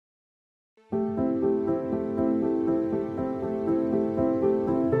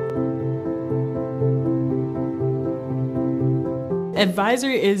Advisor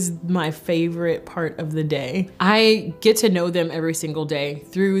is my favorite part of the day. I get to know them every single day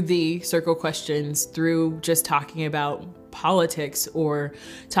through the circle questions, through just talking about politics or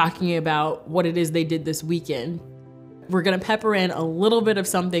talking about what it is they did this weekend. We're gonna pepper in a little bit of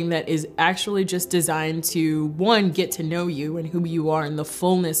something that is actually just designed to, one, get to know you and who you are and the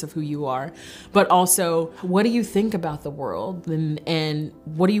fullness of who you are, but also, what do you think about the world and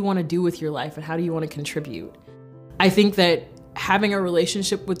what do you wanna do with your life and how do you wanna contribute? I think that having a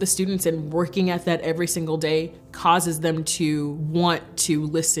relationship with the students and working at that every single day causes them to want to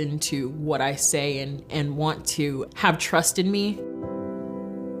listen to what I say and want to have trust in me.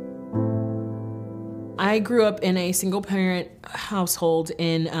 I grew up in a single parent household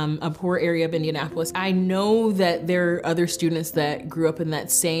in a poor area of Indianapolis. I know that there are other students that grew up in that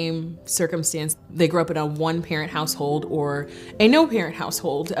same circumstance. They grew up in a one parent household or a no parent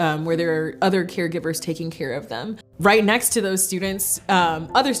household where there are other caregivers taking care of them. Right next to those students,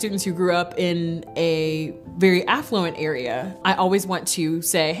 other students who grew up in a very affluent area, I always want to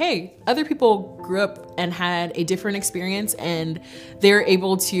say, hey, other people grew up and had a different experience and they're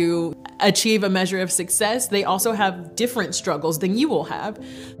able to achieve a measure of success. They also have different struggles than you will have.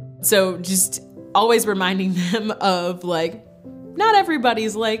 So just always reminding them of like, not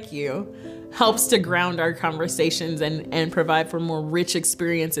everybody's like you, helps to ground our conversations and provide for more rich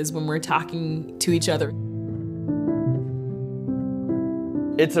experiences when we're talking to each other.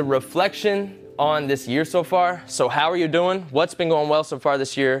 It's a reflection on this year so far. So how are you doing? What's been going well so far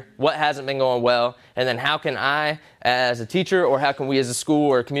this year? What hasn't been going well? And then how can I, as a teacher, or how can we as a school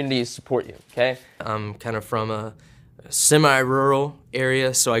or a community support you, okay? I'm kind of from a semi-rural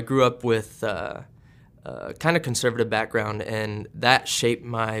area, so I grew up with a kind of conservative background, and that shaped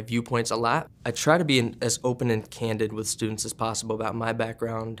my viewpoints a lot. I try to be as open and candid with students as possible about my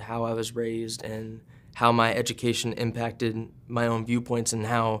background, how I was raised, and how my education impacted my own viewpoints and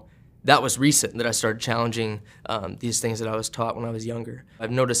how that was recent that I started challenging these things that I was taught when I was younger.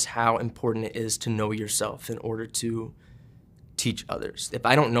 I've noticed how important it is to know yourself in order to teach others. If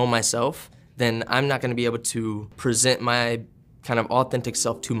I don't know myself, then I'm not gonna be able to present my kind of authentic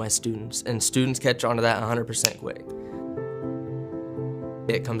self to my students, and students catch on to that 100% quick.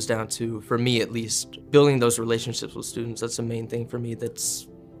 It comes down to, for me at least, building those relationships with students. That's the main thing for me. That's,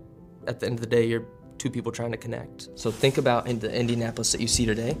 at the end of the day, you're two people trying to connect. So think about in the Indianapolis that you see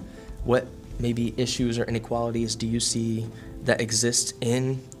today. What maybe issues or inequalities do you see that exist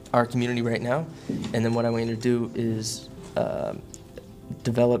in our community right now? And then what I want you to do is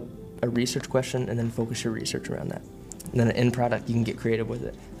develop a research question and then focus your research around that. And then an end product, you can get creative with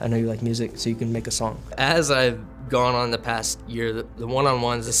it. I know you like music, so you can make a song. As I've gone on the past year, the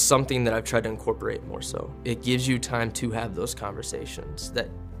one-on-ones is something that I've tried to incorporate more so. It gives you time to have those conversations that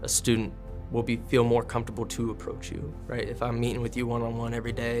a student will feel more comfortable to approach you, right? If I'm meeting with you one-on-one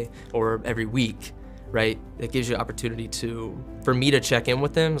every day or every week, right? It gives you opportunity for me to check in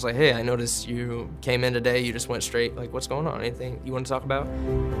with them. It's like, hey, I noticed you came in today, you just went straight, like, what's going on? Anything you want to talk about?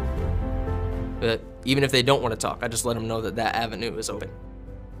 But even if they don't want to talk, I just let them know that that avenue is open.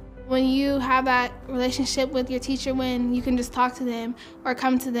 When you have that relationship with your teacher, when you can just talk to them or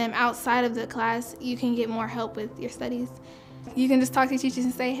come to them outside of the class, you can get more help with your studies. You can just talk to your teachers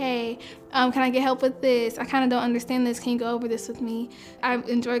and say, hey, can I get help with this? I kind of don't understand this. Can you go over this with me? I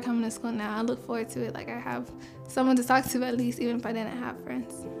enjoy coming to school now. I look forward to it. Like, I have someone to talk to at least, even if I didn't have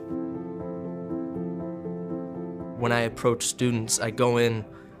friends. When I approach students, I go in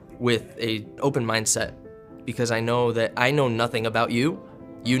with an open mindset because I know that I know nothing about you.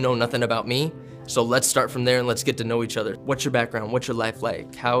 You know nothing about me. So let's start from there and let's get to know each other. What's your background? What's your life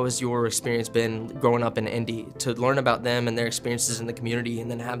like? How has your experience been growing up in Indy? To learn about them and their experiences in the community and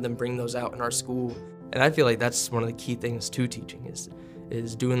then have them bring those out in our school. And I feel like that's one of the key things to teaching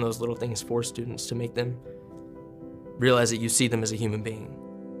is doing those little things for students to make them realize that you see them as a human being.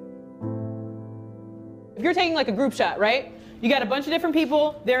 If you're taking like a group shot, right? You got a bunch of different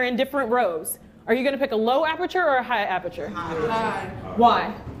people, they're in different rows. Are you gonna pick a low aperture or a high aperture? High.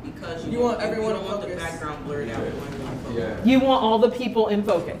 Why? Because you want everyone to want the background blurred out. You want all the people in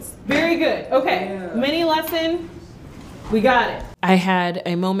focus. Very good. Okay, mini lesson, we got it. I had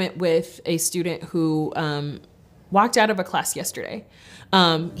a moment with a student who walked out of a class yesterday.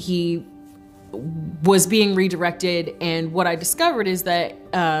 He was being redirected, and what I discovered is that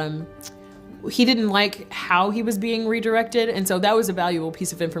he didn't like how he was being redirected, and so that was a valuable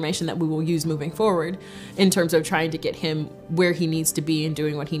piece of information that we will use moving forward in terms of trying to get him where he needs to be and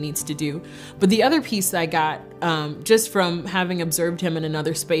doing what he needs to do. But the other piece that I got just from having observed him in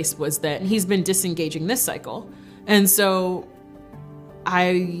another space was that he's been disengaging this cycle. And so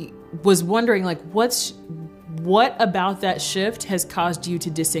I was wondering, like, what about that shift has caused you to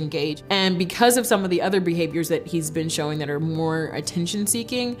disengage? And because of some of the other behaviors that he's been showing that are more attention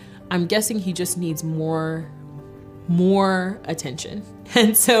seeking, I'm guessing he just needs more attention.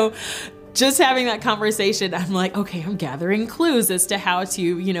 And so just having that conversation, I'm like, okay, I'm gathering clues as to how to,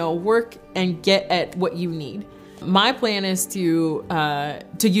 you know, work and get at what you need. My plan is to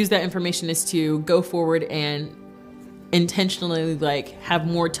use that information is to go forward and intentionally like have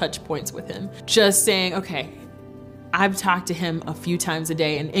more touch points with him. Just saying, okay, I've talked to him a few times a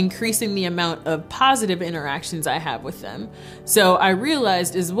day and increasing the amount of positive interactions I have with them. So I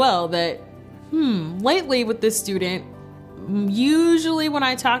realized as well that, lately with this student, usually when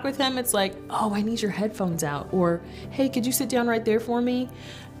I talk with him, it's like, oh, I need your headphones out, or hey, could you sit down right there for me?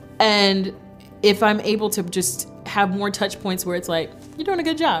 And if I'm able to just have more touch points where it's like, you're doing a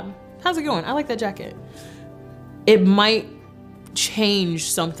good job. How's it going? I like that jacket. It might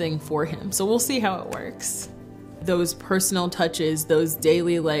change something for him. So we'll see how it works. Those personal touches, those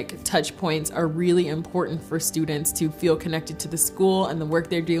daily like touch points are really important for students to feel connected to the school and the work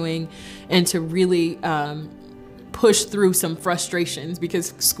they're doing, and to really push through some frustrations,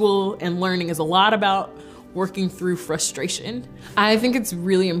 because school and learning is a lot about working through frustration. I think it's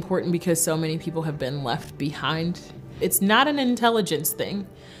really important because so many people have been left behind. It's not an intelligence thing.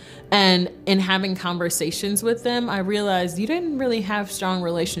 And in having conversations with them, I realized you didn't really have strong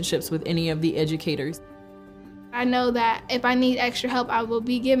relationships with any of the educators. I know that if I need extra help, I will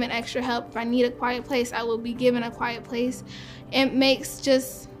be given extra help. If I need a quiet place, I will be given a quiet place. It makes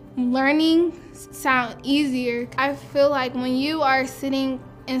just learning sound easier. I feel like when you are sitting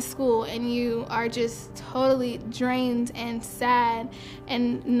in school and you are just totally drained and sad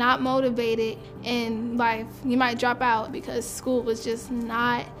and not motivated in life, you might drop out because school was just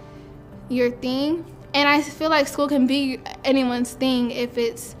not your thing. And I feel like school can be anyone's thing if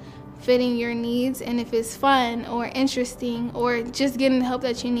it's fitting your needs and if it's fun or interesting or just getting the help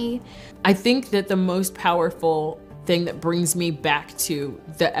that you need. I think that the most powerful thing that brings me back to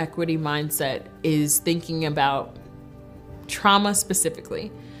the equity mindset is thinking about trauma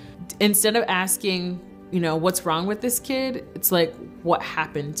specifically. Instead of asking, you know, what's wrong with this kid, it's like, what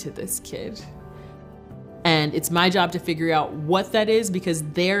happened to this kid? And it's my job to figure out what that is, because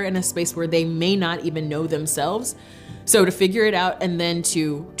they're in a space where they may not even know themselves. So to figure it out and then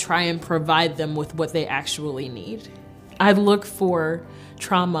to try and provide them with what they actually need. I look for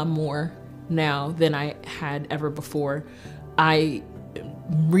trauma more now than I had ever before. I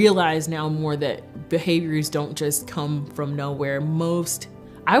realize now more that behaviors don't just come from nowhere.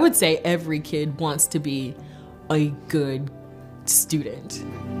 I would say every kid wants to be a good student.